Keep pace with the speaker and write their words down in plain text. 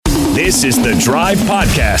This is The Drive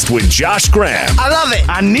Podcast with Josh Graham. I love it.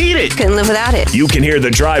 I need it. Couldn't live without it. You can hear The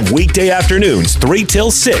Drive weekday afternoons, 3 till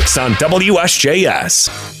 6 on WSJS.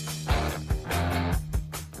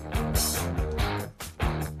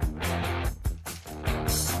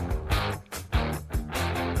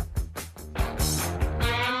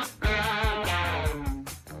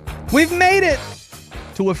 We've made it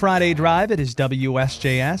to a Friday drive. It is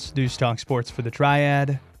WSJS, News Talk Sports for the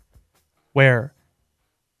Triad, where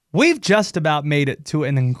we've just about made it to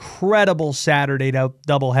an incredible Saturday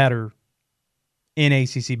doubleheader in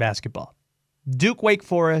ACC basketball. Duke-Wake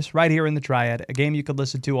Forest right here in the Triad, a game you could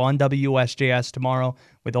listen to on WSJS tomorrow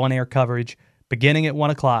with on-air coverage beginning at 1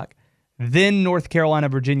 o'clock. Then North Carolina,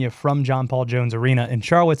 Virginia from John Paul Jones Arena in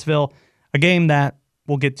Charlottesville, a game that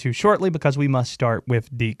we'll get to shortly because we must start with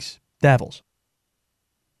Deke's Devils.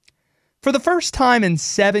 For the first time in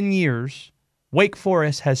 7 years, Wake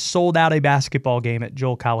Forest has sold out a basketball game at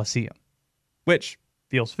Joel Coliseum, which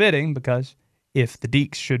feels fitting because if the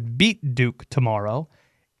Deeks should beat Duke tomorrow,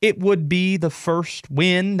 it would be the first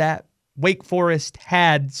win that Wake Forest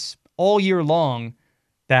had all year long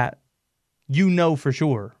that you know for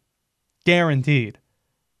sure, guaranteed,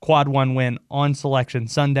 quad one win on Selection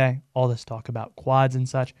Sunday. All this talk about quads and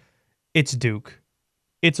such. It's Duke.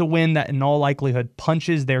 It's a win that in all likelihood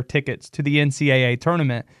punches their tickets to the NCAA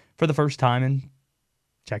tournament for the first time in,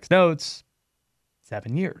 checks notes,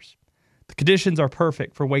 7 years. The conditions are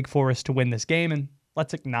perfect for Wake Forest to win this game, and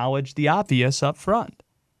let's acknowledge the obvious up front.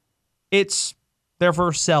 It's their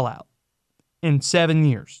first sellout in 7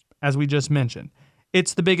 years, as we just mentioned.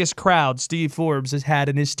 It's the biggest crowd Steve Forbes has had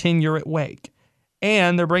in his tenure at Wake.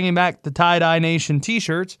 And they're bringing back the Tie-Dye Nation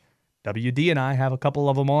t-shirts. WD and I have a couple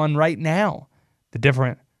of them on right now. The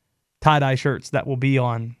different tie-dye shirts that will be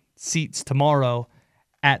on seats tomorrow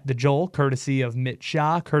at the Joel, courtesy of Mitch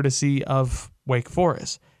Shaw, courtesy of Wake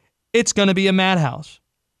Forest. It's going to be a madhouse.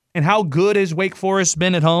 And how good has Wake Forest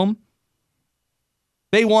been at home?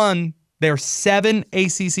 They won their 7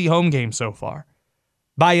 ACC home games so far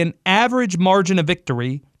by an average margin of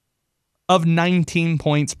victory of 19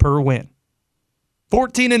 points per win.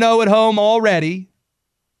 14-0 at home already.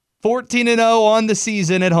 14-0 on the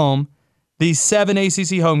season at home. These 7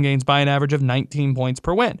 ACC home games by an average of 19 points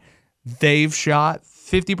per win. They've shot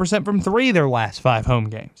 50% from 3 their last 5 home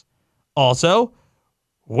games. Also,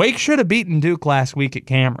 Wake should have beaten Duke last week at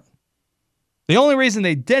Cameron. The only reason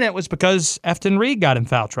they didn't was because Efton Reed got in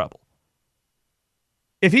foul trouble.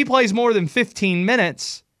 If he plays more than 15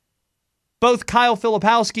 minutes, both Kyle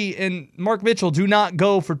Filipowski and Mark Mitchell do not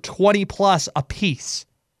go for 20-plus apiece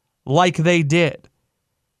like they did.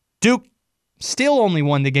 Duke still only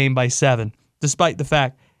won the game by 7, despite the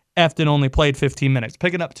fact Efton only played 15 minutes,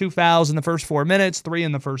 picking up 2 fouls in the first 4 minutes, 3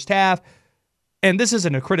 in the first half. And this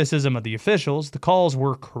isn't a criticism of the officials. The calls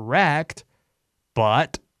were correct,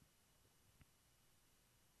 but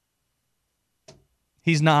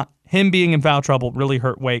him being in foul trouble really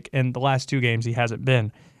hurt Wake, and the last 2 games he hasn't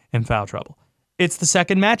been in foul trouble. It's the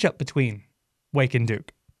second matchup between Wake and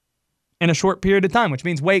Duke in a short period of time, which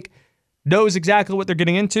means Wake knows exactly what they're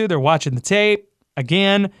getting into. They're watching the tape.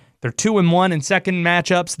 Again, they're 2-1 in second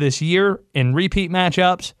matchups this year, in repeat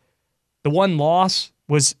matchups. The one loss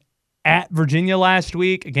was at Virginia last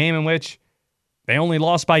week, a game in which they only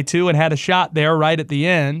lost by 2 and had a shot there right at the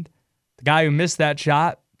end. The guy who missed that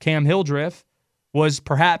shot, Cam Hildreth, was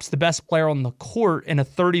perhaps the best player on the court in a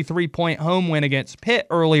 33-point home win against Pitt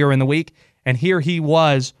earlier in the week, and here he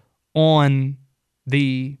was on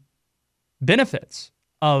the benefits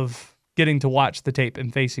of getting to watch the tape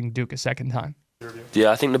and facing Duke a second time.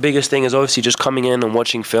 Yeah, I think the biggest thing is obviously just coming in and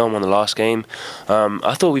watching film on the last game.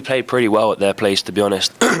 I thought we played pretty well at their place, to be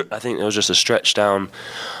honest. I think it was just a stretch down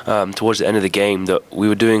towards the end of the game that we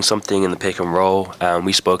were doing something in the pick and roll, and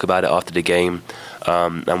we spoke about it after the game,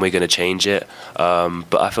 and we're going to change it.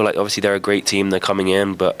 But I feel like obviously they're a great team. They're coming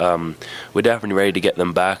in, but we're definitely ready to get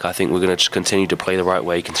them back. I think we're going to just continue to play the right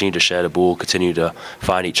way, continue to share the ball, continue to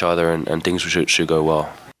find each other, and things should go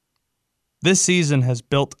well. This season has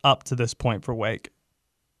built up to this point for Wake.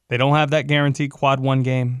 They don't have that guaranteed quad one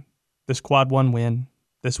game. This quad one win,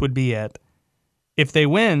 this would be it. If they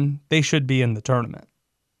win, they should be in the tournament.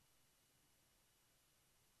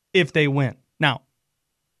 If they win. Now,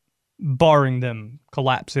 barring them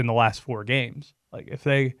collapsing the last 4 games. Like if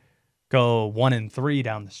they go 1-3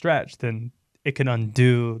 down the stretch, then it can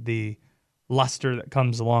undo the luster that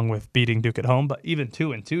comes along with beating Duke at home. But even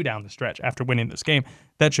 2-2 down the stretch after winning this game,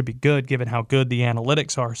 that should be good given how good the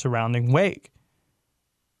analytics are surrounding Wake.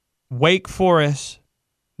 Wake Forest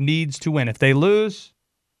needs to win. If they lose,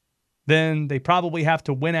 then they probably have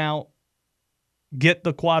to win out get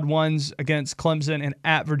the quad ones against Clemson and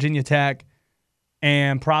at Virginia Tech,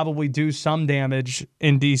 and probably do some damage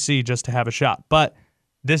in D.C. just to have a shot. But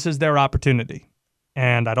this is their opportunity,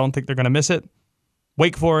 and I don't think they're going to miss it.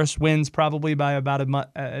 Wake Forest wins probably by about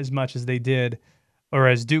as much as they did, or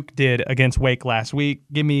as Duke did against Wake last week.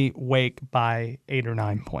 Give me Wake by 8 or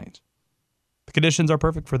 9 points. The conditions are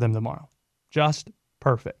perfect for them tomorrow. Just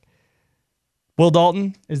perfect. Will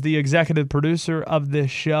Dalton is the executive producer of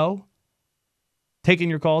this show. Taking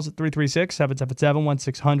your calls at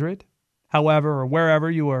 336-777-1600. However, or wherever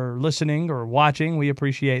you are listening or watching, we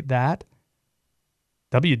appreciate that.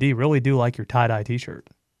 WD, really do like your tie-dye t-shirt.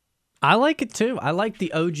 I like it too. I like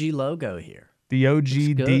the OG logo here. The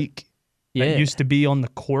OG Deke that used to be on the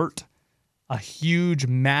court. A huge,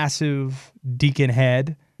 massive Deacon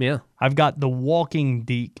head. Yeah. I've got the walking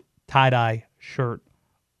Deke tie-dye shirt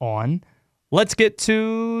on. Let's get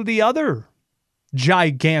to the other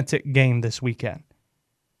gigantic game this weekend.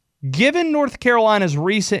 Given North Carolina's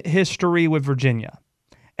recent history with Virginia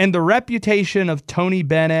and the reputation of Tony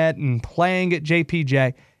Bennett and playing at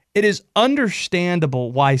JPJ, it is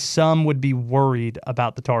understandable why some would be worried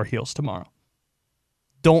about the Tar Heels tomorrow.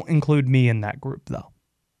 Don't include me in that group, though.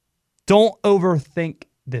 Don't overthink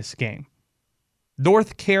this game.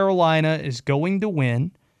 North Carolina is going to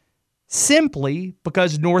win simply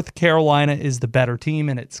because North Carolina is the better team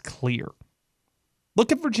and it's clear.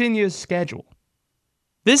 Look at Virginia's schedule.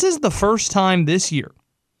 This is the first time this year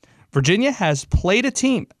Virginia has played a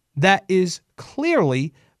team that is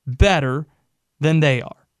clearly better than they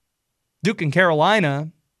are. Duke and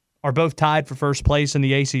Carolina are both tied for first place in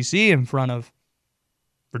the ACC in front of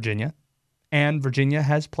Virginia, and Virginia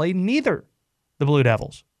has played neither the Blue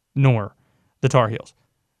Devils nor the Tar Heels.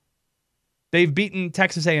 They've beaten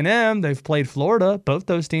Texas A&M. They've played Florida. Both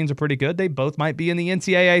those teams are pretty good. They both might be in the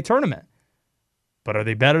NCAA tournament. But are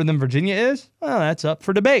they better than Virginia is? Well, that's up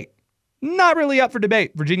for debate. Not really up for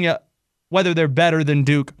debate, Virginia, whether they're better than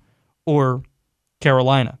Duke or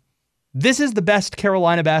Carolina. This is the best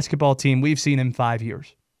Carolina basketball team we've seen in 5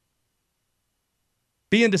 years.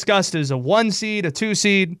 Being discussed as a 1 seed, a 2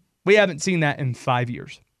 seed, we haven't seen that in 5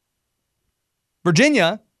 years.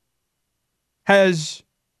 Virginia has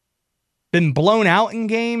been blown out in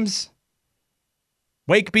games.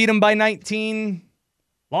 Wake beat them by 19.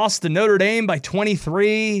 Lost to Notre Dame by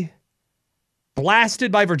 23.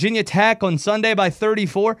 Blasted by Virginia Tech on Sunday by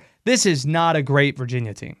 34. This is not a great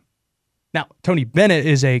Virginia team. Now, Tony Bennett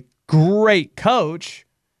is a great coach.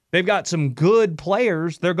 They've got some good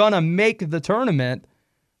players. They're going to make the tournament.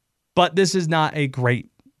 But this is not a great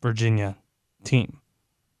Virginia team.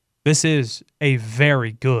 This is a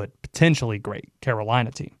very good, potentially great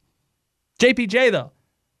Carolina team. JPJ, though,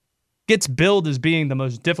 gets billed as being the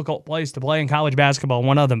most difficult place to play in college basketball,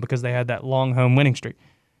 one of them, because they had that long home winning streak.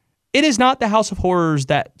 It is not the house of horrors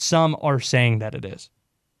that some are saying that it is.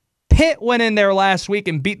 Pitt went in there last week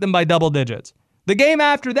and beat them by double digits. The game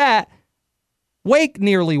after that, Wake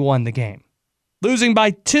nearly won the game, losing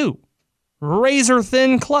by 2. Razor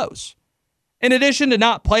thin close. In addition to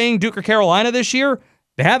not playing Duke or Carolina this year,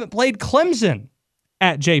 they haven't played Clemson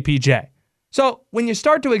at JPJ. So when you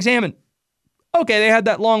start to examine, okay, they had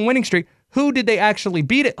that long winning streak. Who did they actually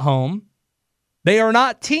beat at home? They are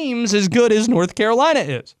not teams as good as North Carolina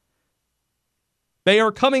is. They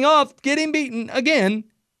are coming off getting beaten again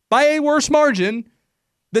by a worse margin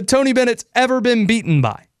than Tony Bennett's ever been beaten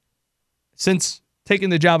by since taking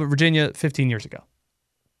the job at Virginia 15 years ago.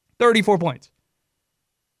 34 points.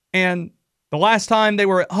 And the last time they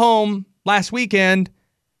were at home last weekend,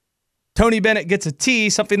 Tony Bennett gets a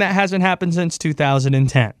T, something that hasn't happened since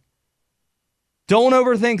 2010. Don't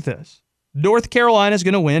overthink this. North Carolina is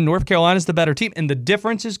going to win. North Carolina is the better team, and the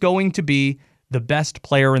difference is going to be the best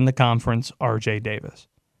player in the conference, R.J. Davis.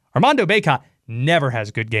 Armando Bacot never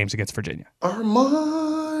has good games against Virginia.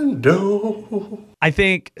 Armando. I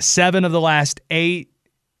think 7 of the last 8,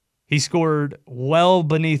 he scored well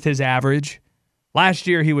beneath his average. Last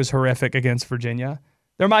year, he was horrific against Virginia.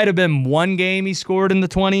 There might have been one game he scored in the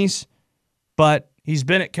 20s, but he's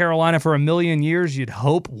been at Carolina for a million years. You'd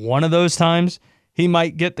hope one of those times he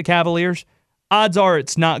might get the Cavaliers. Odds are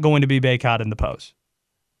it's not going to be Bacot in the post.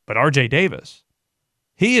 But R.J. Davis,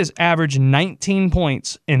 he has averaged 19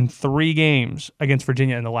 points in 3 games against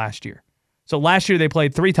Virginia in the last year. So last year they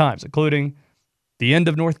played 3 times, including the end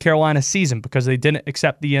of North Carolina's season because they didn't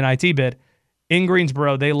accept the NIT bid. In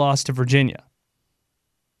Greensboro, they lost to Virginia.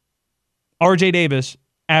 R.J. Davis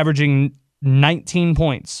averaging 19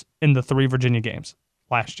 points in the 3 Virginia games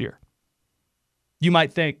last year. You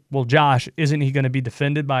might think, well, Josh, isn't he going to be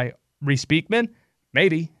defended by Reese Beekman?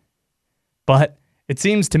 Maybe. But it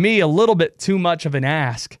seems to me a little bit too much of an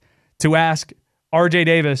ask to ask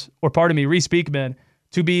Reese Beekman,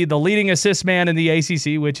 to be the leading assist man in the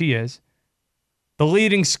ACC, which he is, the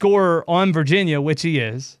leading scorer on Virginia, which he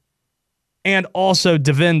is, and also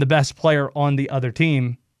defend the best player on the other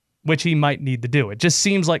team, which he might need to do. It just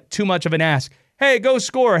seems like too much of an ask. Hey, go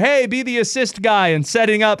score. Hey, be the assist guy and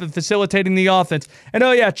setting up and facilitating the offense. And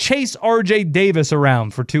chase RJ Davis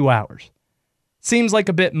around for 2 hours. Seems like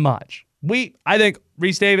a bit much. I think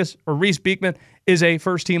Reese Beekman is a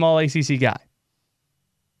first-team All-ACC guy.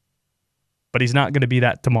 But he's not going to be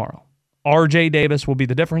that tomorrow. RJ Davis will be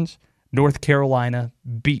the difference. North Carolina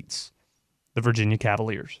beats the Virginia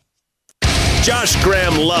Cavaliers. Josh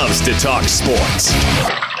Graham loves to talk sports.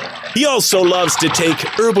 He also loves to take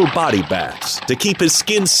herbal body baths to keep his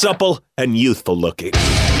skin supple and youthful looking.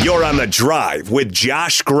 You're on The Drive with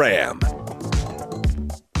Josh Graham.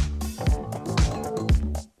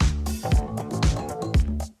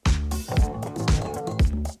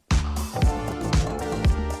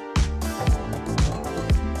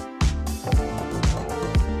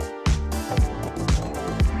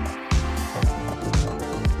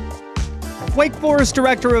 Wake Forest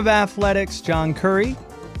Director of Athletics, John Currie.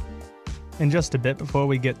 In just a bit before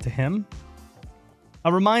we get to him,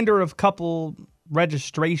 a reminder of couple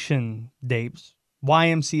registration dates.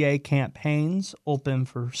 YMCA Camp Haynes open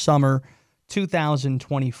for summer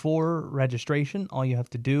 2024 registration. All you have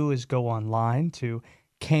to do is go online to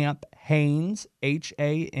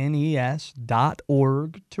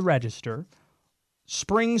camphanes.org to register.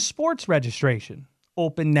 Spring sports registration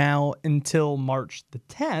open now until March the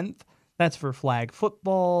 10th. That's for flag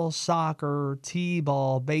football, soccer,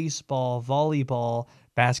 t-ball, baseball, volleyball,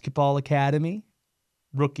 basketball academy,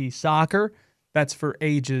 rookie soccer. That's for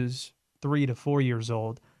ages 3 to 4 years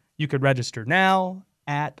old. You could register now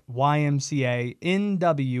at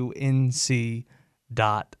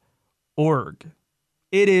ymcanwnc.org.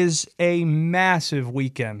 It is a massive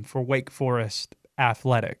weekend for Wake Forest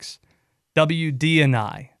athletics. WD and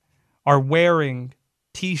I are wearing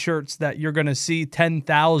T-shirts that you're going to see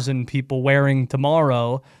 10,000 people wearing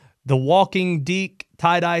tomorrow. The Walking Deke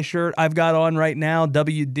tie-dye shirt I've got on right now.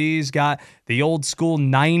 WD's got the old school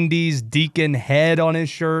 90s Deacon head on his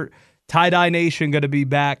shirt. Tie-dye Nation going to be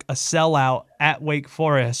back, a sellout at Wake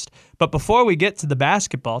Forest. But before we get to the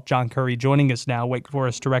basketball, John Currie joining us now, Wake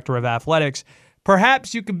Forest Director of Athletics.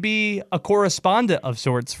 Perhaps you could be a correspondent of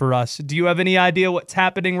sorts for us. Do you have any idea what's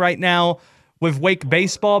happening right now with Wake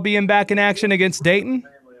baseball being back in action against Dayton?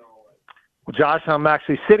 Well, Josh, I'm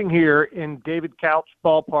actually sitting here in David Couch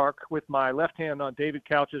Ballpark with my left hand on David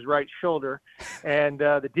Couch's right shoulder, and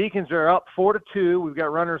the Deacons are up 4-2. We've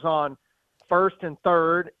got runners on first and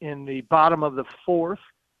third in the bottom of the fourth,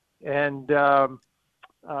 and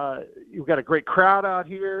you've got a great crowd out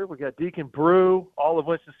here. We've got Deacon Brew. All of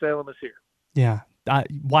Winston-Salem is here. Yeah.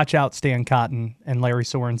 Watch out, Stan Cotton and Larry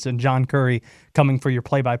Sorensen. John Currie coming for your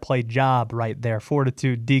play-by-play job right there.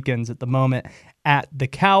 4-2 Deacons at the moment at the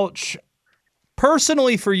couch.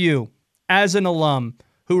 Personally for you, as an alum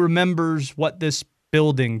who remembers what this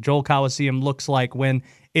building, Joel Coliseum, looks like when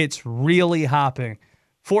it's really hopping,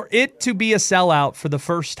 for it to be a sellout for the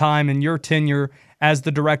first time in your tenure as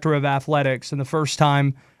the Director of Athletics and the first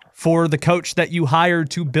time for the coach that you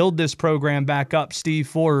hired to build this program back up, Steve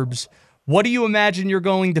Forbes, what do you imagine you're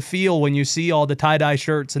going to feel when you see all the tie-dye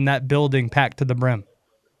shirts in that building packed to the brim?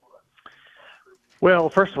 Well,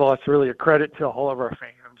 first of all, it's really a credit to all of our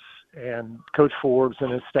fans and Coach Forbes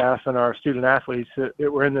and his staff and our student athletes that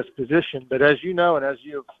we're in this position. But as you know, and as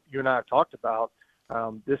you and I have talked about,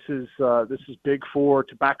 this is big for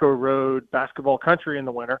Tobacco Road basketball country in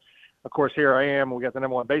the winter. Of course, here I am. We got the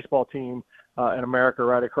 #1 baseball team in America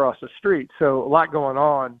right across the street. So a lot going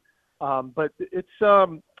on. But it's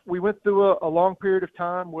we went through a long period of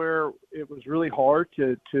time where it was really hard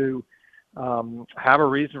to have a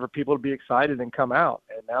reason for people to be excited and come out.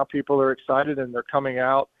 And now people are excited and they're coming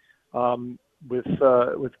out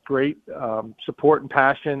with great support and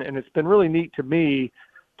passion. And it's been really neat to me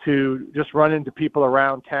to just run into people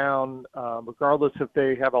around town, regardless if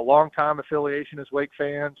they have a long-time affiliation as Wake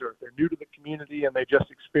fans or if they're new to the community and they just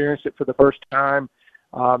experienced it for the first time.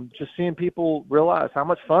 Just seeing people realize how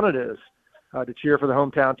much fun it is to cheer for the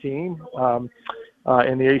hometown team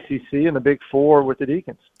in the ACC and the Big Four with the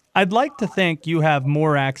Deacons. I'd like to think you have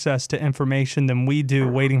more access to information than we do,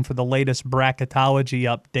 waiting for the latest bracketology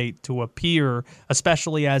update to appear,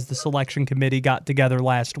 especially as the selection committee got together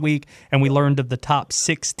last week and we learned of the top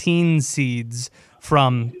 16 seeds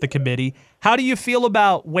from the committee. How do you feel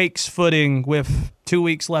about Wake's footing with 2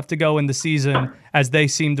 weeks left to go in the season as they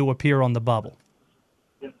seem to appear on the bubble?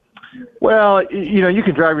 Well, you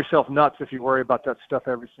can drive yourself nuts if you worry about that stuff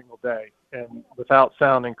every single day. And without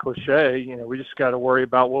sounding cliche, we just got to worry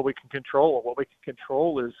about what we can control. What we can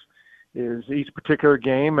control is each particular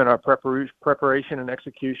game and our preparation and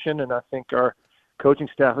execution. And I think our coaching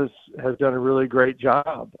staff has done a really great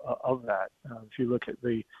job of that. If you look at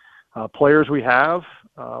the players we have,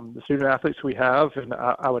 the student athletes we have, and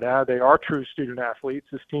I would add they are true student athletes.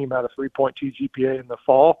 This team had a 3.2 GPA in the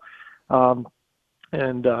fall.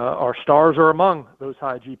 And our stars are among those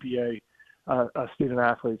high GPA student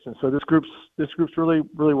athletes, and so this group's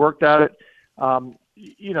really worked at it. The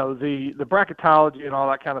bracketology and all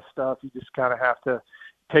that kind of stuff, you just kind of have to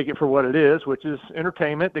take it for what it is, which is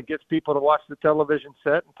entertainment that gets people to watch the television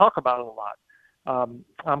set and talk about it a lot.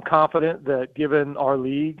 I'm confident that given our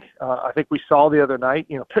league, I think we saw the other night,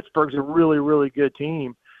 Pittsburgh's a really, really good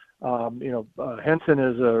team. Henson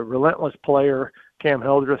is a relentless player. Cam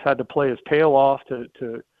Hildreth had to play his tail off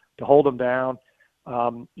to hold him down.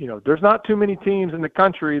 There's not too many teams in the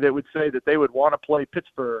country that would say that they would want to play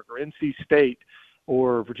Pittsburgh or NC State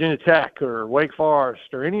or Virginia Tech or Wake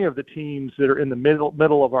Forest or any of the teams that are in the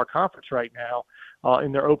middle of our conference right now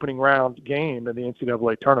in their opening round game in the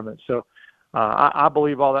NCAA tournament. So I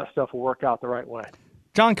believe all that stuff will work out the right way.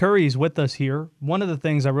 John Currie is with us here. One of the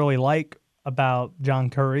things I really like about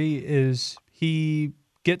John Currie is he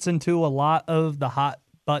gets into a lot of the hot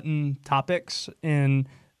button topics in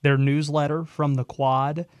their newsletter from the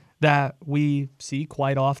Quad that we see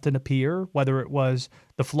quite often appear, whether it was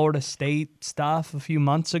the Florida State stuff a few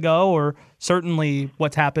months ago or certainly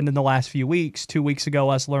what's happened in the last few weeks. 2 weeks ago,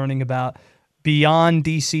 us learning about beyond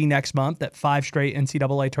D.C. next month that 5 straight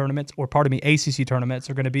NCAA tournaments, or pardon me, ACC tournaments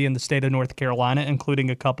are going to be in the state of North Carolina,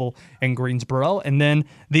 including a couple in Greensboro. And then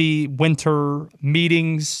the winter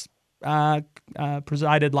meetings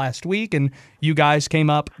presided last week, and you guys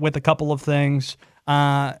came up with a couple of things,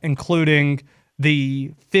 including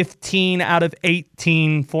the 15 out of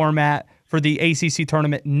 18 format for the ACC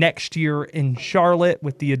tournament next year in Charlotte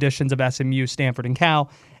with the additions of SMU, Stanford, and Cal,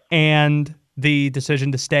 and the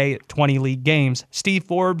decision to stay at 20 league games. Steve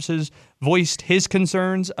Forbes has voiced his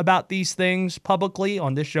concerns about these things publicly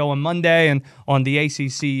on this show on Monday and on the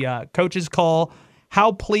ACC coaches call.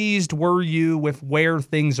 How pleased were you with where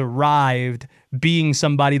things arrived, being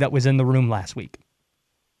somebody that was in the room last week?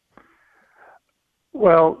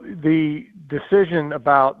 Well, the decision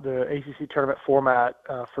about the ACC tournament format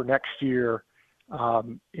for next year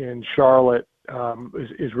in Charlotte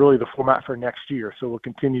is really the format for next year, so we'll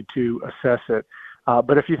continue to assess it.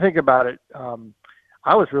 But if you think about it,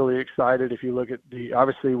 I was really excited. If you look at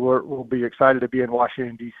obviously we'll be excited to be in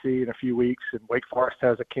Washington, D.C. in a few weeks, and Wake Forest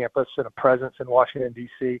has a campus and a presence in Washington,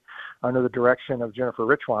 D.C. under the direction of Jennifer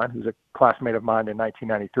Richwine, who's a classmate of mine in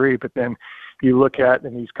 1993. But then you look at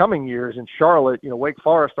in these coming years in Charlotte, Wake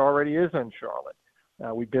Forest already is in Charlotte.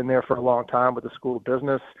 We've been there for a long time with the School of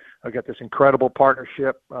Business. I've got this incredible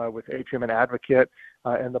partnership with Atrium and Advocate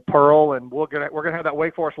and the Pearl, and we're gonna have that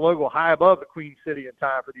Wake Forest logo high above the Queen City in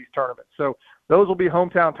time for these tournaments. So those will be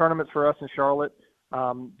hometown tournaments for us in Charlotte,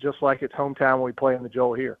 just like it's hometown when we play in the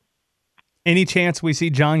Joel here. Any chance we see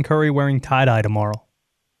John Currie wearing tie-dye tomorrow?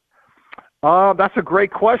 That's a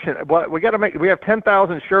great question. But we have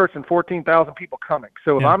 10,000 shirts and 14,000 people coming.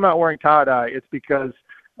 So if I'm not wearing tie-dye, it's because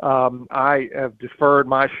I have deferred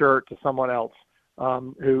my shirt to someone else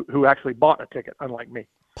who actually bought a ticket, unlike me.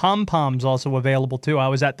 Pom-poms also available, too. I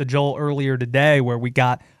was at the Joel earlier today where we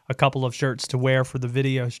got a couple of shirts to wear for the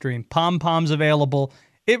video stream. Pom-poms available.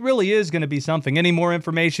 It really is going to be something. Any more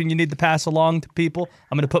information you need to pass along to people?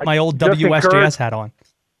 I'm going to put my old WSJS hat on.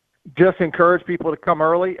 Just encourage people to come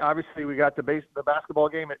early. Obviously, we got the basketball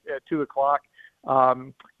game at 2 o'clock.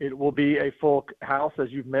 It will be a full house, as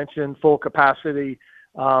you've mentioned, full capacity,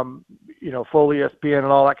 full ESPN and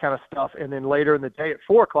all that kind of stuff. And then later in the day at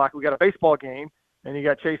 4 o'clock, we got a baseball game. And you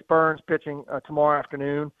got Chase Burns pitching tomorrow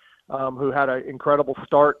afternoon, who had an incredible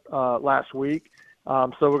start last week.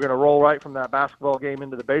 So we're going to roll right from that basketball game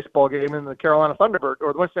into the baseball game, and the Carolina Thunderbirds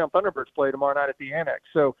or the Winston-Salem Thunderbirds play tomorrow night at the Annex.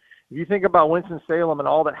 So if you think about Winston-Salem and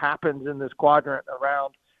all that happens in this quadrant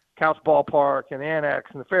around Couch Ballpark and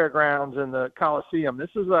Annex and the Fairgrounds and the Coliseum,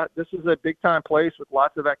 this is a big-time place with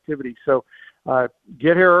lots of activity. So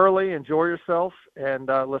get here early, enjoy yourself, and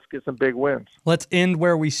let's get some big wins. Let's end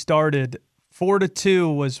where we started.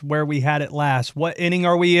 4-2 was where we had it last. What inning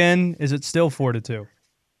are we in? Is it still 4-2?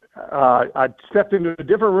 I stepped into a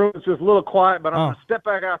different room. It's just a little quiet, but I'm going to step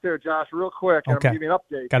back out there, Josh, real quick, and I'm going to give you an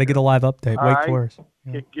update. Got to get a live update. Wake Forest.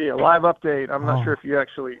 Yeah, live update. I'm not sure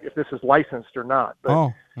if this is licensed or not,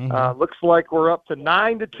 but looks like we're up to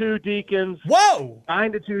 9-2 Deacons. Whoa!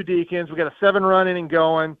 9-2 Deacons. We got a 7-run inning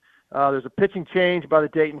going. There's a pitching change by the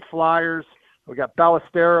Dayton Flyers. We got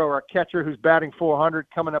Ballestero, our catcher, who's batting .400,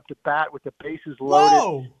 coming up to bat with the bases loaded.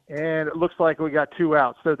 Whoa! And it looks like we got 2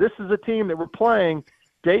 outs. So this is a team that we're playing,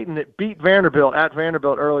 Dayton, that beat Vanderbilt at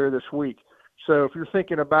Vanderbilt earlier this week. So if you're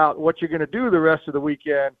thinking about what you're going to do the rest of the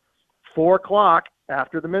weekend, 4 o'clock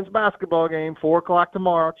after the men's basketball game, 4 o'clock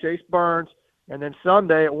tomorrow, Chase Burns, and then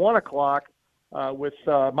Sunday at 1 o'clock with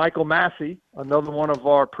Michael Massey, another one of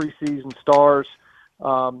our preseason stars.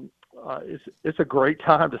 It's a great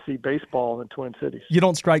time to see baseball in the Twin Cities. You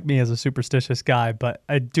don't strike me as a superstitious guy, but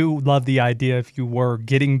I do love the idea if you were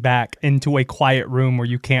getting back into a quiet room where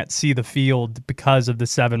you can't see the field because of the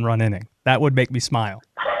 7-run inning. That would make me smile.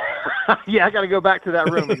 Yeah, I got to go back to that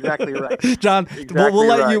room. Exactly right. John, exactly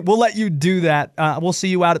we'll let you do that. We'll see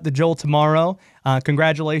you out at the Joel tomorrow.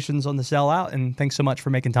 Congratulations on the sellout, and thanks so much for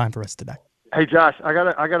making time for us today. Hey, Josh, I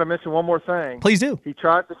gotta mention one more thing. Please do. He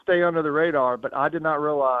tried to stay under the radar, but I did not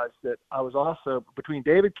realize that I was also between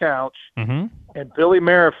David Couch and Billy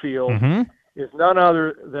Merrifield is none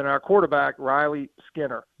other than our quarterback, Riley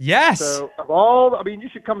Skinner. Yes. So you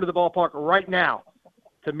should come to the ballpark right now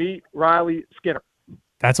to meet Riley Skinner.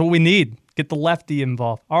 That's what we need. Get the lefty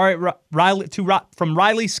involved. All right, from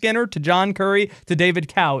Riley Skinner to John Currie to David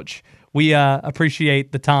Couch, we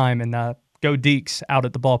appreciate the time, and go Deeks out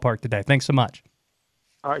at the ballpark today. Thanks so much.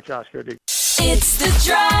 All right, Josh, go Deeks. It's The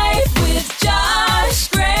Drive with Josh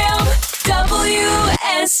Graham,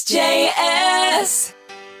 WSJS.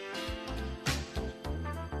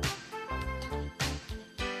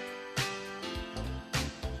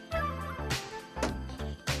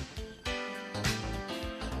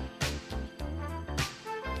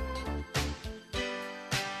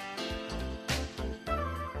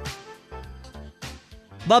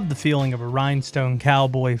 Love the feeling of a Rhinestone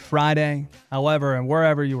Cowboy Friday. However, and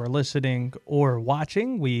wherever you are listening or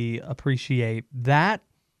watching, we appreciate that.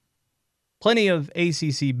 Plenty of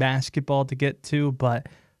ACC basketball to get to, but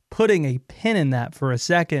putting a pin in that for a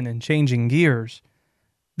second and changing gears,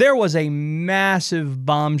 there was a massive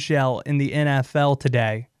bombshell in the NFL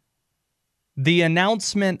today. The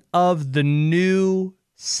announcement of the new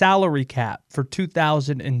salary cap for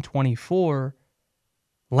 2024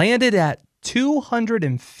 landed at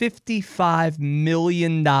 $255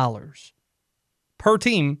 million per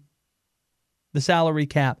team. The salary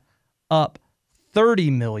cap up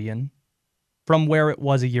 $30 million from where it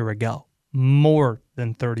was a year ago. More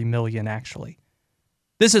than $30 million, actually.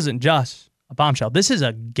 This isn't just a bombshell. This is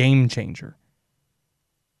a game changer.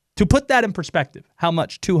 To put that in perspective, how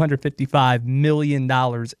much $255 million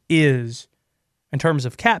is in terms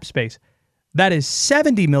of cap space, that is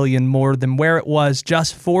 $70 million more than where it was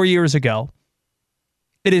just 4 years ago.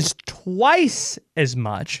 It is twice as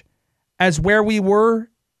much as where we were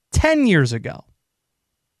 10 years ago.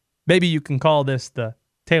 Maybe you can call this the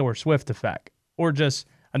Taylor Swift effect, or just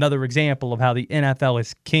another example of how the NFL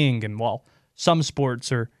is king, and while some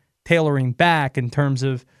sports are tailoring back in terms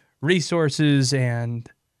of resources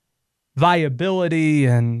and viability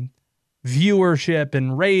and viewership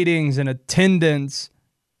and ratings and attendance,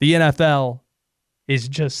 the NFL is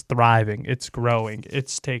just thriving. It's growing.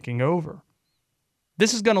 It's taking over.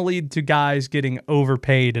 This is going to lead to guys getting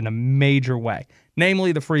overpaid in a major way,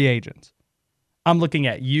 namely the free agents. I'm looking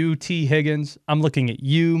at you, T. Higgins. I'm looking at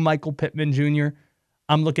you, Michael Pittman Jr.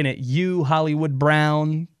 I'm looking at you, Hollywood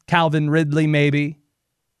Brown, Calvin Ridley, maybe.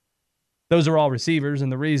 Those are all receivers,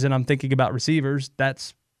 and the reason I'm thinking about receivers,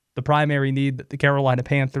 that's the primary need that the Carolina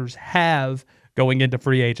Panthers have going into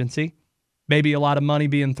free agency. Maybe a lot of money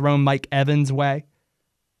being thrown Mike Evans' way.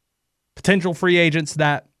 Potential free agents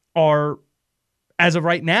that are, as of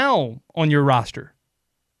right now, on your roster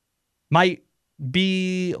might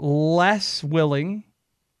be less willing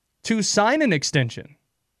to sign an extension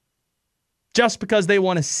just because they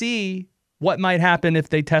want to see what might happen if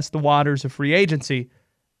they test the waters of free agency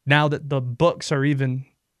now that the books are even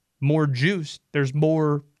more juiced. There's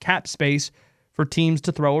more cap space for teams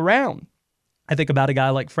to throw around. I think about a guy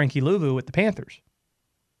like Frankie Louvu with the Panthers.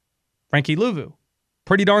 Frankie Louvu,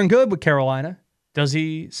 pretty darn good with Carolina. Does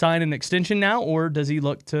he sign an extension now, or does he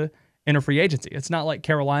look to enter free agency? It's not like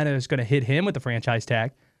Carolina is going to hit him with the franchise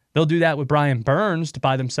tag. They'll do that with Brian Burns to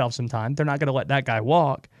buy themselves some time. They're not going to let that guy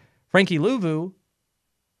walk. Frankie Louvu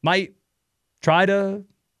might try to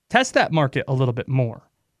test that market a little bit more.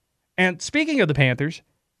 And speaking of the Panthers,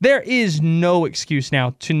 there is no excuse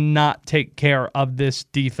now to not take care of this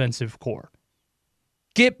defensive core.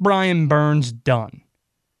 Get Brian Burns done.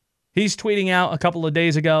 He's tweeting out a couple of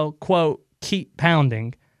days ago, quote, "keep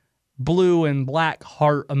pounding," blue and black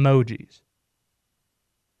heart emojis.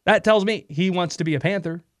 That tells me he wants to be a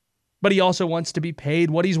Panther, but he also wants to be paid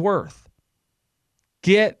what he's worth.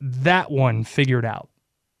 get that one figured out.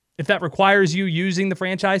 If that requires you using the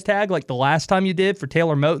franchise tag like the last time you did for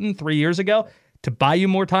Taylor Moton 3 years ago to buy you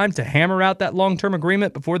more time to hammer out that long-term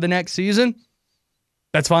agreement before the next season,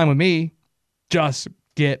 that's fine with me. Just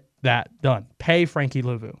get that done. Pay Frankie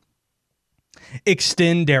Louvu.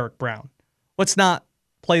 Extend Derek Brown. Let's not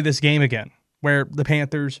play this game again where the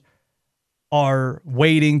Panthers are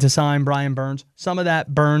waiting to sign Brian Burns. Some of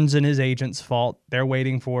that Burns and his agent's fault. They're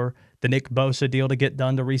waiting for the Nick Bosa deal to get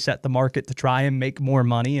done to reset the market to try and make more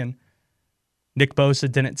money. And Nick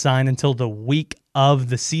Bosa didn't sign until the week of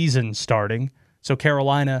the season starting. So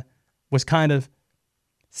Carolina was kind of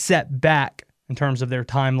set back in terms of their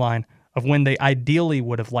timeline of when they ideally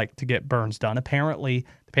would have liked to get Burns done. Apparently,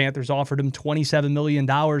 the Panthers offered him $27 million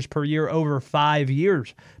per year over 5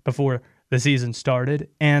 years before the season started,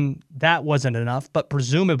 and that wasn't enough. But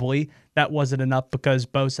presumably, that wasn't enough because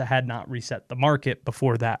Bosa had not reset the market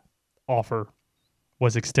before that offer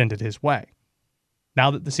was extended his way.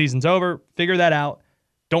 Now that the season's over, figure that out.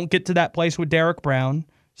 Don't get to that place with Derek Brown.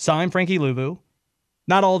 Sign Frankie Louvu.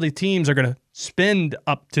 Not all the teams are going to spend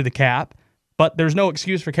up to the cap, but there's no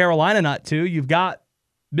excuse for Carolina not to. You've got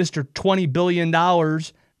Mr. $20 billion,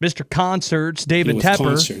 Mr. Concerts, David Tepper.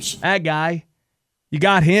 Concerts. That guy. You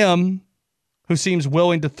got him, who seems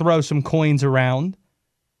willing to throw some coins around.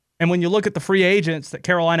 And when you look at the free agents that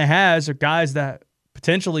Carolina has, or guys that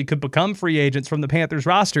potentially could become free agents from the Panthers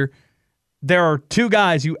roster, there are two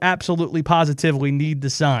guys you absolutely positively need to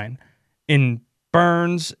sign in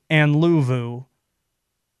Burns and Louvu.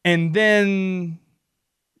 And then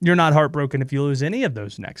you're not heartbroken if you lose any of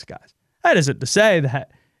those next guys. That isn't to say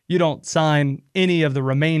that you don't sign any of the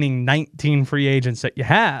remaining 19 free agents that you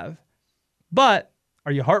have. But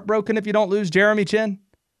are you heartbroken if you don't lose Jeremy Chin?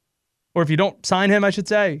 Or if you don't sign him, I should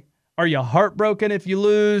say. Are you heartbroken if you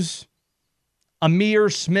lose Amir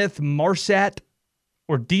Smith-Marset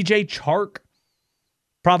or DJ Chark?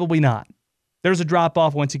 Probably not. There's a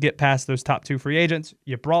drop-off once you get past those top two free agents.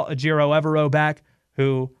 You brought Ejiro Evero back,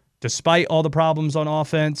 who, despite all the problems on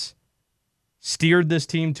offense, steered this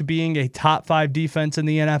team to being a top 5 defense in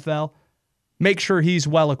the NFL. Make sure he's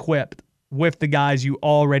well-equipped with the guys you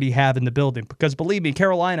already have in the building. Because believe me,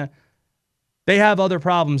 Carolina, they have other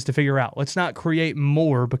problems to figure out. Let's not create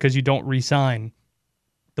more because you don't re-sign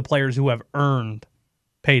the players who have earned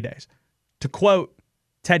paydays. To quote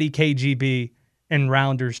Teddy KGB in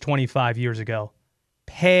Rounders 25 years ago,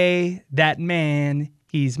 pay that man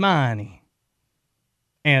his money.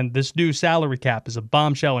 And this new salary cap is a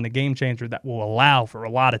bombshell and a game changer that will allow for a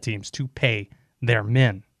lot of teams to pay their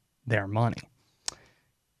men their money.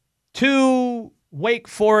 To Wake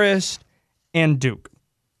Forest and Duke.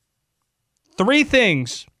 3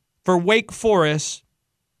 things for Wake Forest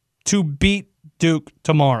to beat Duke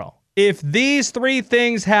tomorrow. If these 3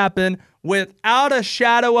 things happen, without a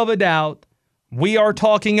shadow of a doubt, we are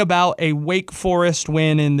talking about a Wake Forest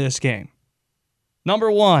win in this game.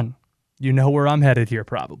 Number 1, you know where I'm headed here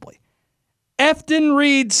probably. Efton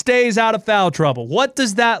Reed stays out of foul trouble. What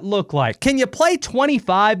does that look like? Can you play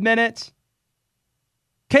 25 minutes?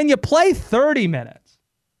 Can you play 30 minutes?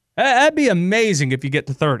 That'd be amazing if you get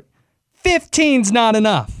to 30. 15's not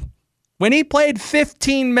enough. When he played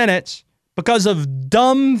 15 minutes because of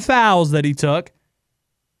dumb fouls that he took,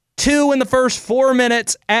 2 in the first 4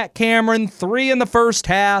 minutes at Cameron, 3 in the first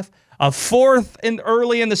half, a 4th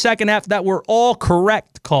early in the second half that were all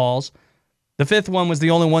correct calls. The 5th one was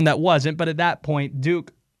the only one that wasn't, but at that point,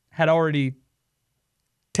 Duke had already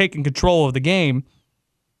taken control of the game.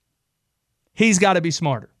 He's got to be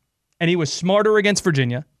smarter. And he was smarter against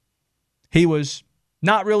Virginia. He was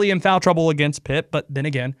not really in foul trouble against Pitt, but then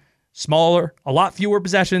again, smaller, a lot fewer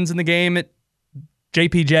possessions in the game at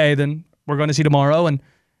JPJ than we're going to see tomorrow. And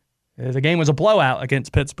the game was a blowout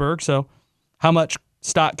against Pittsburgh, so how much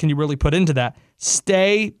stock can you really put into that?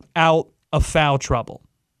 Stay out of foul trouble.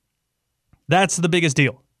 That's the biggest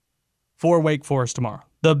deal for Wake Forest tomorrow.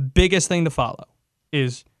 The biggest thing to follow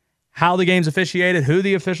is how the game's officiated, who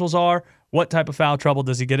the officials are, what type of foul trouble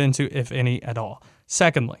does he get into, if any at all.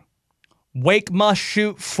 Secondly, Wake must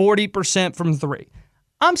shoot 40% from 3.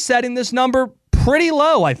 I'm setting this number pretty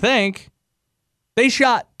low, I think. They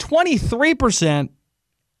shot 23%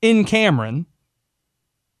 in Cameron.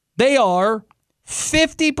 They are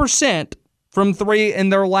 50% from 3 in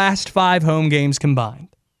their last 5 home games combined.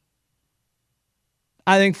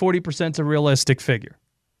 I think 40% is a realistic figure.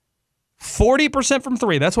 40% from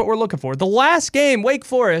 3, that's what we're looking for. The last game, Wake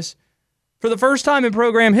Forest, for the first time in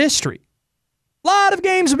program history. A lot of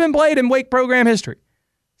games have been played in Wake program history.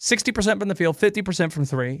 60% from the field, 50% from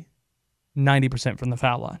 3, 90% from the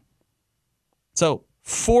foul line. So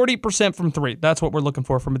 40% from three. That's what we're looking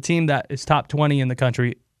for from a team that is top 20 in the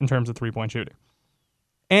country in terms of three-point shooting.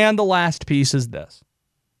 And the last piece is this.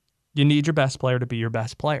 You need your best player to be your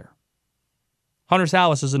best player. Hunter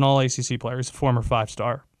Sallis is an all-ACC player. He's a former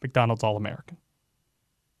 5-star McDonald's All-American.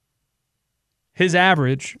 His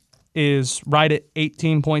average is right at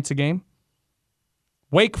 18 points a game.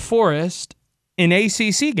 Wake Forest in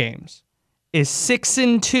ACC games is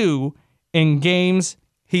 6-2 in games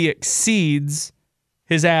he exceeds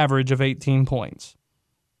his average of 18 points.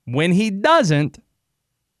 When he doesn't,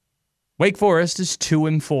 Wake Forest is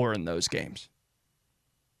 2-4 in those games.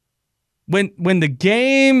 When the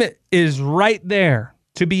game is right there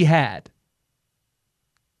to be had,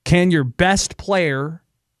 can your best player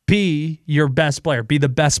be your best player, be the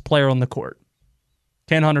best player on the court?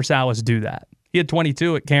 Can Hunter Sallis do that? He had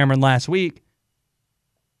 22 at Cameron last week.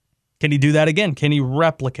 Can he do that again? Can he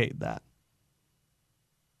replicate that?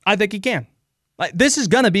 I think he can. This is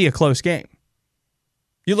going to be a close game.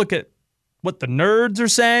 You look at what the nerds are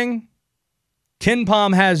saying.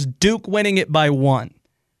 KenPom has Duke winning it by 1.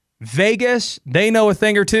 Vegas, they know a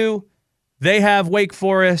thing or two. They have Wake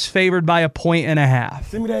Forest favored by 1.5 points.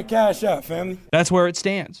 Send me that cash out, family. That's where it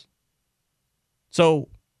stands. So,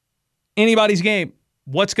 anybody's game.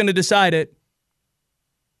 What's going to decide it?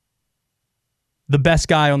 The best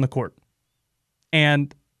guy on the court.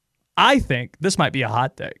 And I think, this might be a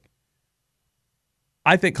hot take,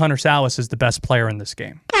 I think Hunter Sallis is the best player in this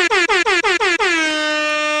game.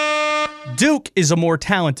 Duke is a more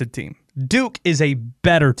talented team. Duke is a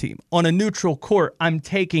better team. On a neutral court, I'm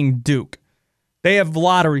taking Duke. They have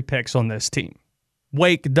lottery picks on this team.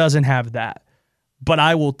 Wake doesn't have that. But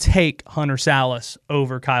I will take Hunter Sallis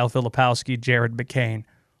over Kyle Filipowski, Jared McCain,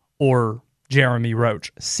 or Jeremy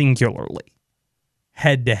Roach singularly.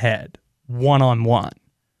 Head-to-head, one-on-one.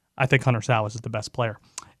 I think Hunter Sallis is the best player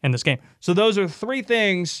in this game. So those are 3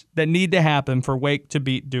 things that need to happen for Wake to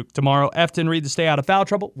beat Duke tomorrow. Efton Reed to stay out of foul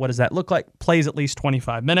trouble. What does that look like? Plays at least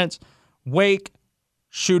 25 minutes. Wake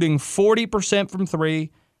shooting 40% from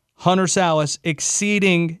 3. Hunter Sallis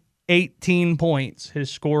exceeding 18 points,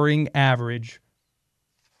 his scoring average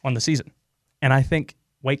on the season. And I think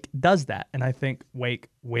Wake does that. And I think Wake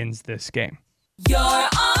wins this game. You're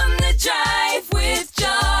on the drive with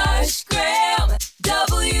Josh Graham,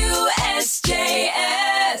 WSJS.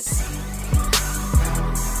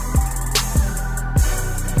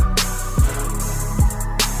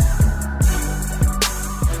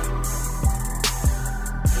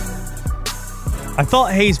 I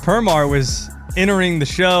thought Hayes Permar was entering the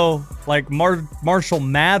show like Marshall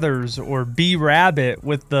Mathers or B Rabbit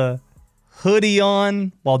with the hoodie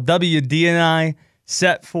on, while WD and I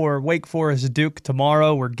set for Wake Forest Duke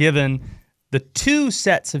tomorrow. We're given the 2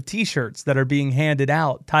 sets of t-shirts that are being handed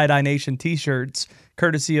out, Tie-Dye Nation t-shirts,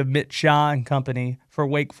 courtesy of Mitch Shaw and company for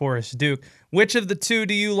Wake Forest Duke. Which of the 2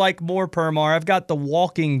 do you like more, Permar? I've got the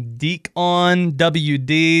Walking Deke on,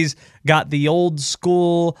 WD's, got the old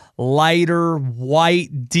school, lighter,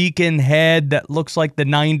 white Deacon head that looks like the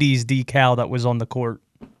 90s decal that was on the court.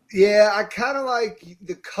 Yeah, I kind of like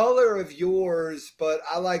the color of yours, but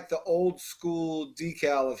I like the old school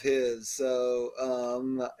decal of his. So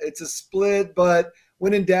it's a split, but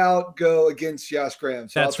when in doubt, go against Josh Graham.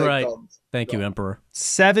 So That's right. Thank you, Emperor.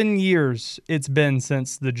 7 years it's been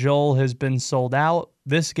since the Joel has been sold out.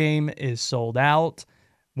 This game is sold out.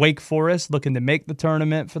 Wake Forest looking to make the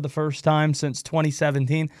tournament for the first time since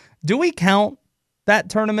 2017. Do we count that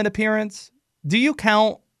tournament appearance? Do you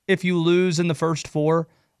count if you lose in the first 4?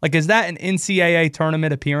 Like, is that an NCAA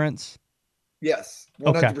tournament appearance? Yes,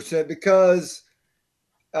 100%. Okay. Because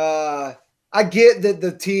I get that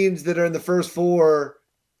the teams that are in the first 4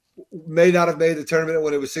 may not have made the tournament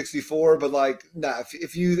when it was 64, but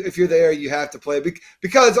if you're there, you have to play.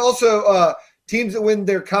 Because also teams that win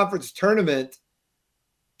their conference tournament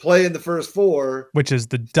play in the first 4, which is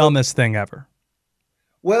the dumbest thing ever.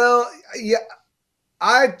 Well, yeah,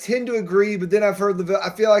 I tend to agree, but then I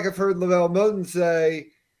feel like I've heard Lavelle Moten say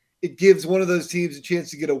it gives one of those teams a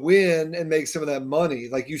chance to get a win and make some of that money.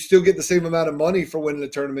 Like, you still get the same amount of money for winning a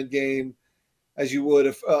tournament game as you would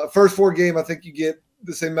if first 4 game. I think you get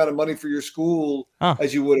the same amount of money for your school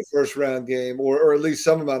as you would a first round game, or at least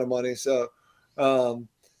some amount of money. So, yeah.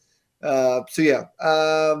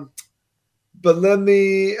 But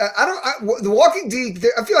the Walking Deke,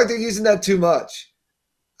 I feel like they're using that too much.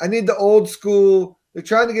 I need the old school. They're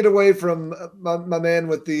trying to get away from my man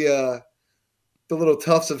with the little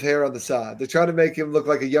tufts of hair on the side. They're trying to make him look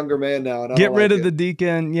like a younger man now. And get rid of the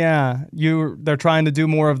Deacon. Yeah. They're trying to do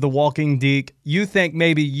more of the Walking Deke. You think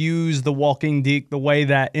maybe use the Walking Deke the way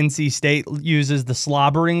that NC State uses the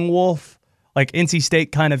slobbering wolf? Like, NC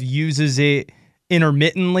State kind of uses it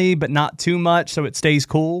intermittently, but not too much, so it stays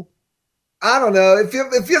cool? I don't know. It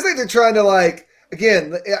feels like they're trying to, like,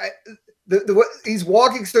 again, he's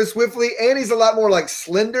walking so swiftly, and he's a lot more like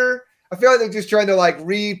slender. I feel like they're just trying to like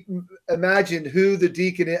reimagine who the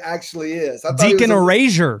Deacon actually is. Deacon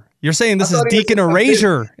Erasure. You're saying this is Deacon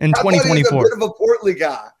Erasure in 2024. I thought he was a bit of a portly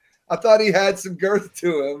guy. I thought he had some girth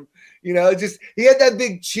to him. You know, just he had that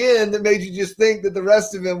big chin that made you just think that the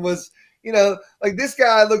rest of him was, you know, like this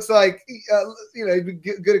guy looks like, you know, he'd be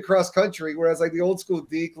good at cross country, whereas like the old school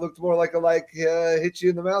Deke looked more like hit you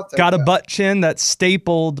in the mouth. Got a butt chin that's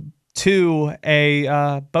stapled to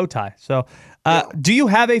a bow tie. So, do you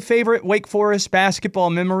have a favorite Wake Forest basketball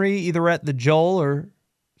memory, either at the Joel or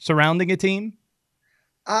surrounding a team?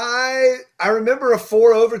 I remember a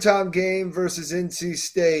 4 overtime game versus NC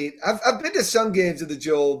State. I've been to some games at the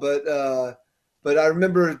Joel, but I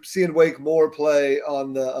remember seeing Wake more play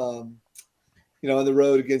on the on the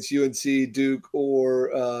road against UNC, Duke,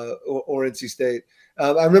 or NC State.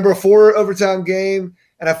 I remember a 4 overtime game,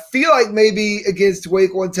 and I feel like maybe against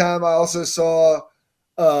Wake one time I also saw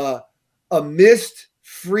a missed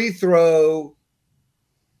free throw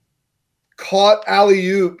caught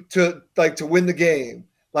alley-oop to win the game.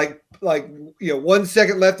 Like 1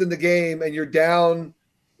 second left in the game and you're down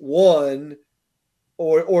 1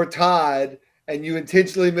 or tied, and you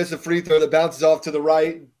intentionally miss a free throw that bounces off to the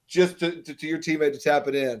right just to your teammate to tap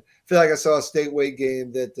it in. I feel like I saw a State Wake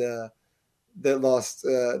game that lost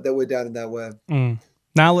that went down in that way.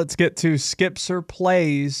 Now let's get to Skips or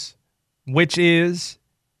Plays, which is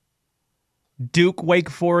Duke-Wake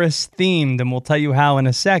Forest themed, and we'll tell you how in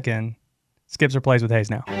a second. Skips or Plays with Hayes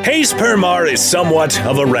now. Hayes Permar is somewhat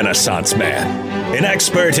of a Renaissance man, an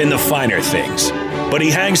expert in the finer things, but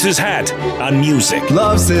he hangs his hat on music.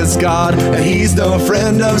 Loves his God, and he's no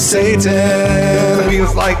friend of Satan. He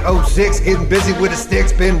was like 06, getting busy with his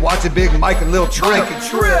sticks, been watching Big Mike and Lil Trip.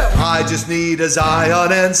 I just need a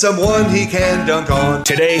Zion and someone he can dunk on.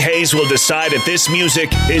 Today, Hayes will decide if this music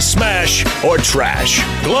is smash or trash,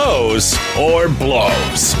 glows or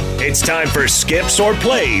blows. It's time for Skips or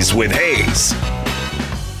Plays with Hayes.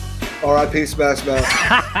 R.I.P. Smash Mouth.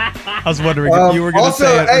 I was wondering if you were going to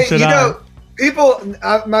say it or should I? People,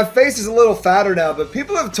 my face is a little fatter now, but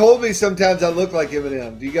people have told me sometimes I look like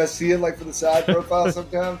Eminem. Do you guys see it like for the side profile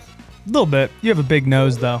sometimes? A little bit. You have a big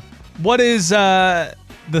nose, though. What is the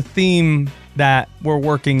theme that we're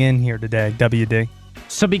working in here today, WD?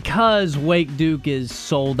 So because Wake Duke is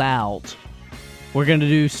sold out, we're going to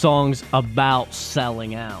do songs about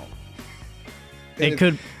selling out. It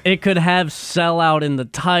could have sell out in the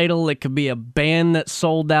title. It could be a band that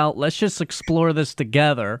sold out. Let's just explore this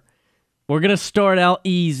together. We're going to start out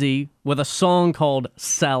easy with a song called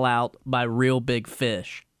Sell Out by Real Big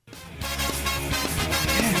Fish.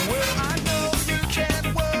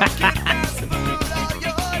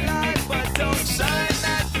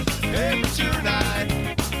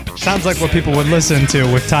 Sounds like what people would listen to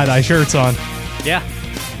with tie-dye shirts on. Yeah.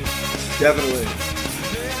 Definitely.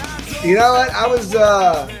 You know what?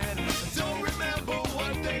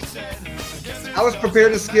 I was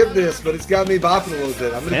prepared to skip this, but it's got me bopping a little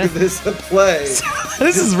bit. I'm going to give this a play.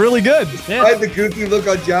 This is really good. Yeah. I had the goofy look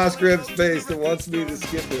on Josh Graham's face that wants me to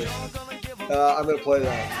skip it. I'm going to play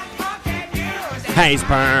that. Hayes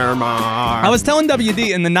Permar. I was telling WD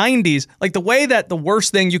in the 90s, like the way that the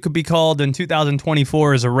worst thing you could be called in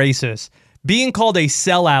 2024 is a racist. Being called a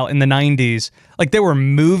sellout in the 90s, like there were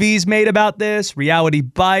movies made about this, Reality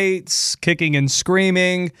Bites, Kicking and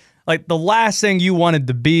Screaming. Like the last thing you wanted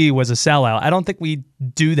to be was a sellout. I don't think we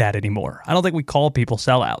do that anymore. I don't think we call people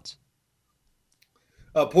sellouts.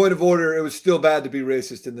 Point of order, it was still bad to be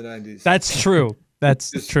racist in the 90s. That's true.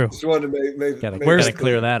 That's true. Just wanted to gotta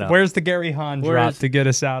clear that up. Where's the Gary Hahn drop to get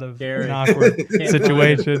us out of an awkward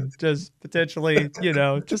situation? Just potentially,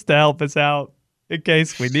 just to help us out in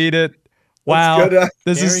case we need it. Wow.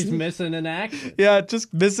 Gary's missing in action. Yeah,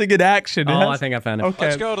 just missing in action. Oh, I think I found it. Okay.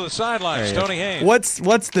 Let's go to the sidelines. Tony Haynes.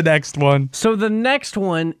 What's the next one? So the next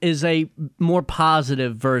one is a more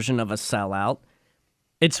positive version of a sellout.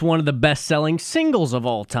 It's one of the best-selling singles of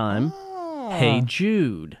all time. Hey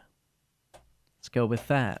Jude. Let's go with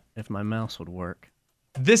that, if my mouse would work.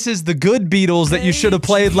 This is the good Beatles that you should have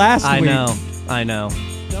played last week. I know.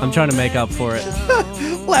 I'm trying to make up for it.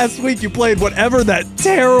 Last week you played whatever that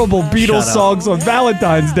terrible Beatles songs on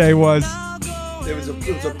Valentine's Day was. It was a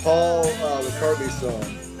Paul McCartney song.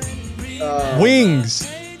 Wings.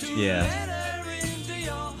 Yeah.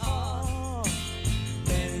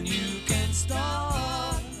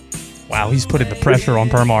 Wow, he's putting the pressure on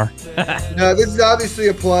Permar. No, this is obviously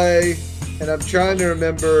a play, and I'm trying to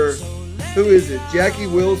remember who is it? Jackie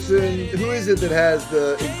Wilson. Who is it that has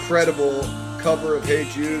the incredible cover of Hey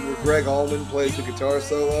Jude where Greg Allman plays the guitar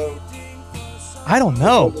solo? I don't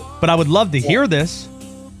know, but I would love to hear this.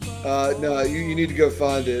 No, you need to go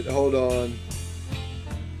find it. Hold on.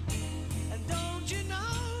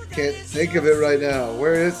 Can't think of it right now.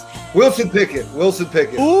 Where is Wilson Pickett? Wilson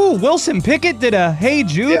Pickett. Ooh, Wilson Pickett did a Hey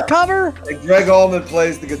Jude cover? And Greg Allman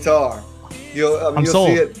plays the guitar. You'll sold.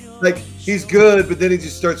 see it. Like, he's good, but then he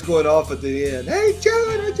just starts going off at the end. Hey,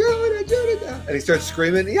 Jude, Jude, Jude. And he starts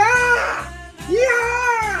screaming, yeah!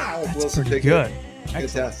 Yeah! That's Wilson pretty Pickett. good.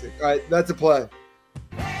 Fantastic. All right, that's a play.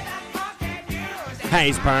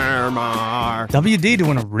 Hayes Permar. WD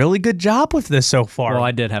doing a really good job with this so far. Well,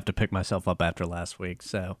 I did have to pick myself up after last week,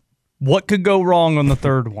 so. What could go wrong on the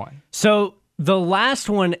third one? So the last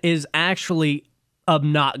one is actually a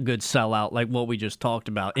not good sellout, like what we just talked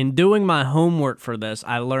about. In doing my homework for this,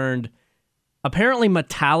 I learned apparently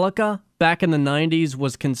Metallica back in the 90s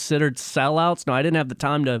was considered sellouts. Now, I didn't have the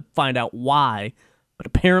time to find out why, but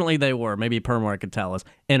apparently they were. Maybe Permar could tell us.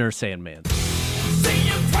 Enter Sandman.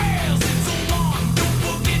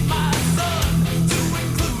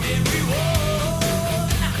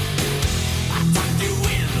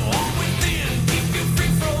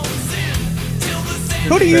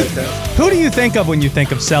 Who do you think of when you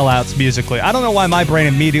think of sellouts musically? I don't know why my brain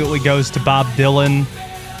immediately goes to Bob Dylan,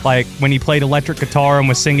 like when he played electric guitar and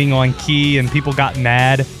was singing on key and people got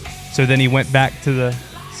mad, so then he went back to the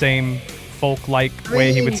same folk-like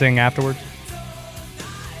way he would sing afterwards.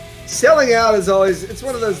 Selling out is always, it's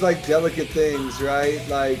one of those like delicate things, right?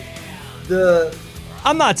 Like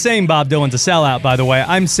I'm not saying Bob Dylan's a sellout, by the way.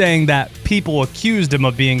 I'm saying that people accused him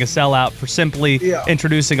of being a sellout for simply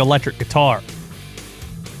introducing electric guitar.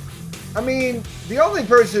 I mean, the only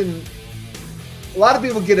person, a lot of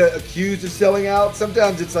people get accused of selling out.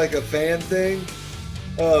 Sometimes it's like a fan thing.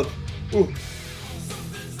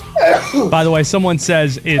 By the way, someone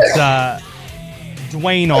says it's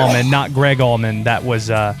Dwayne Allman, not Greg Allman. That was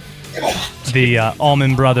the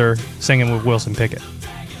Allman brother singing with Wilson Pickett.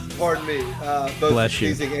 Pardon me. Both Bless you.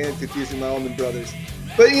 confusing and confusing my Allman brothers.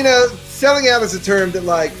 But, you know, selling out is a term that,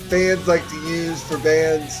 like, fans like to use for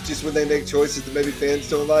bands just when they make choices that maybe fans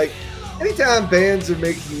don't like. Anytime bands are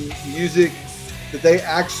making music that they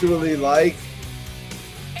actually like,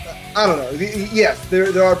 I don't know. Yes,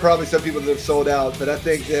 there are probably some people that have sold out, but I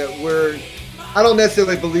think that I don't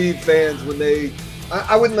necessarily believe fans when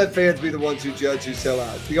I wouldn't let fans be the ones who judge who sell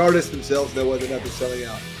out. The artists themselves know whether or not they're selling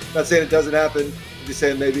out. I'm not saying it doesn't happen. I'm just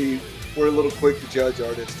saying maybe we're a little quick to judge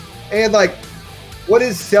artists. And, like, what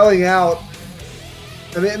is selling out?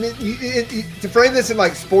 I mean, to frame this in,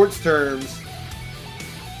 like, sports terms,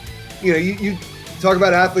 you know, you talk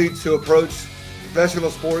about athletes who approach professional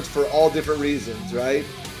sports for all different reasons, right?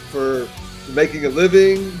 For making a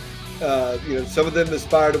living, you know, some of them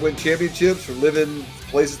aspire to win championships or live in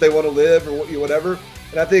places they want to live or whatever.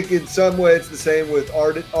 And I think in some way it's the same with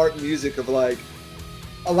art and music of like,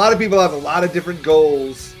 a lot of people have a lot of different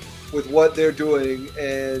goals with what they're doing.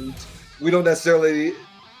 And we don't necessarily,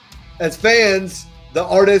 as fans, the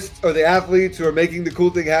artists or the athletes who are making the cool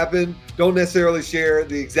thing happen don't necessarily share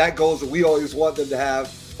the exact goals that we always want them to have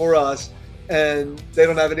for us. And they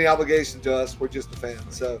don't have any obligation to us. We're just the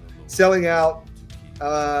fans. So selling out,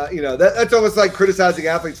 you know, that's almost like criticizing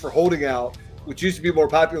athletes for holding out, which used to be a more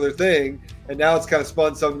popular thing. And now it's kind of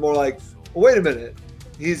spun something more like, well, wait a minute.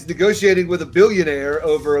 He's negotiating with a billionaire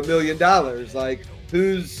over $1 million. Like,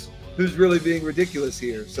 who's really being ridiculous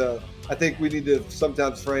here? So I think we need to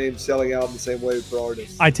sometimes frame selling out in the same way for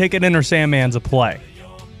artists. I take it Enter Sandman's a play.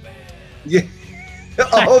 Yeah.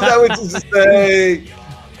 Oh, that was just say.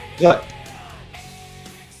 What?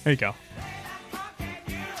 There you go.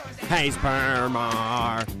 Hayes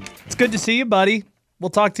Permar. It's good to see you, buddy. We'll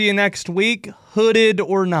talk to you next week, hooded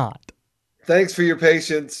or not. Thanks for your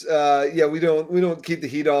patience. Yeah, we don't keep the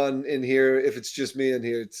heat on in here if it's just me in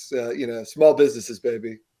here. It's you know, small businesses,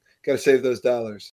 baby. Got to save those dollars.